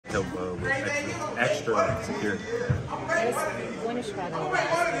with extra security. When is Chicago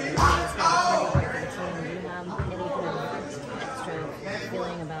last year? It's kind of pretty quick for the team. Do you have any kind of extra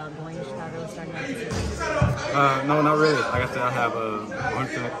feeling about going to Chicago starting out the season? No, not really. Like I said, I have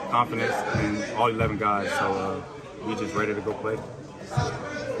 100% confidence in all 11 guys, so we just ready to go play.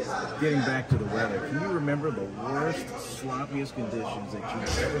 Getting back to the weather, can you remember the worst, sloppiest conditions that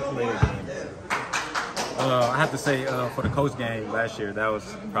you've ever played a game in? I have to say, for the coach game last year, that was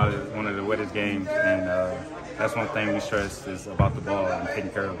probably one of the wettest games, and that's one thing we stress is about the ball and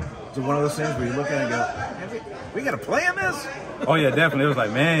taking care of it. So one of those things where you look at it and go, we got to play in this? Oh yeah, definitely. It was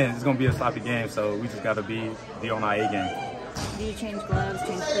like, man, it's going to be a sloppy game, so we just got to be on our A game. Do you change gloves,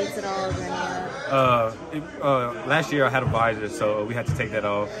 change cleats at all? Is there any last year I had a visor, so we had to take that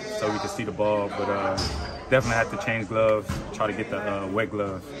off so we could see the ball, but definitely had to change gloves, try to get the wet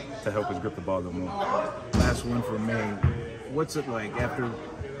gloves to help us grip the ball a little more. Last one for me. What's it like after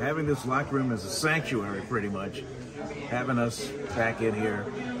having this locker room as a sanctuary, pretty much, having us back in here,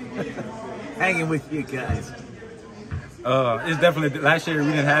 hanging with you guys? It's definitely, last year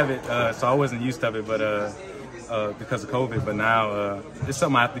we didn't have it, so I wasn't used to it, but because of COVID, but now it's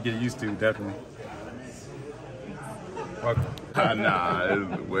something I have to get used to, definitely. Nah,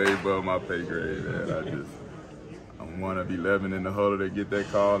 it's way above my pay grade, man. I'm one of 11 in the huddle to get that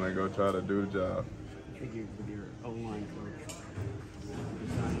call and go try to do the job. I figured with your O-line coach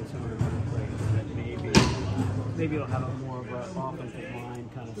designing some of the plays that maybe it'll have a more of an offensive line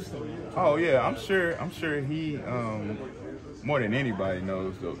kind of story. Oh yeah, I'm sure he more than anybody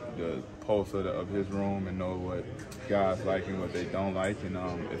knows the pulse of his room and know what guys like and what they don't like, and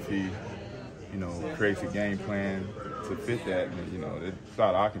if he creates a game plan to fit that, and it's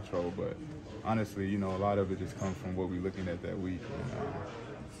out of our control, but honestly, a lot of it just comes from what we're looking at that week.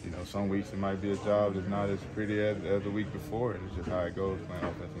 And, some weeks it might be a job that's not as pretty as the week before, and it's just how it goes playing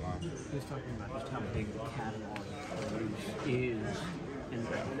offensive line. Just talking about just how big the catalog of plays is, and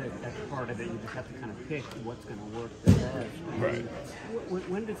that's part of it. You just have to kind of pick what's going to work the best. Right.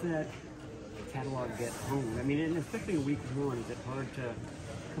 When does that catalog get honed? I mean, and especially in week one, is it hard to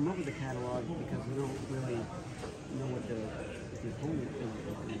come up with a catalog because we don't really know what the opponent is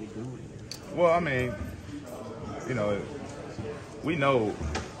going to be doing? Well, I mean, we know,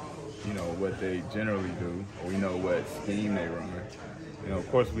 what they generally do, or we know what scheme they run. Of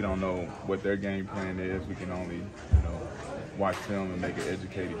course, we don't know what their game plan is. We can only, watch film and make an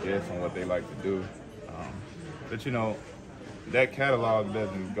educated guess on what they like to do. But that catalog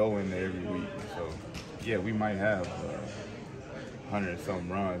doesn't go in there every week. So, yeah, we might have 100 and some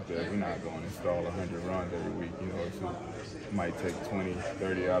runs, but we're not going to install 100 runs every week. It might take 20,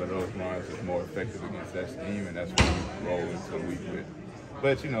 30 out of those runs that's more effective against that scheme, and that's what we roll into the week with.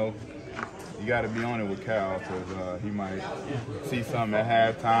 But, you got to be on it with Cal, because he might see something at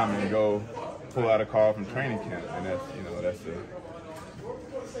halftime and go pull out a call from training camp, and that's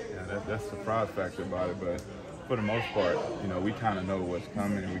the surprise factor about it. But for the most part, we kind of know what's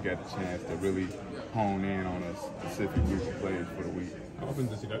coming, and we get the chance to really hone in on a specific group of players for the week. How often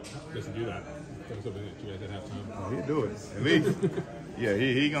does he do that? That's something that you guys at halftime? Oh, he'll do it, at least. Yeah,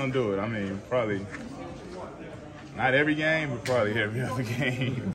 he gonna do it. I mean, probably not every game, but probably every other game.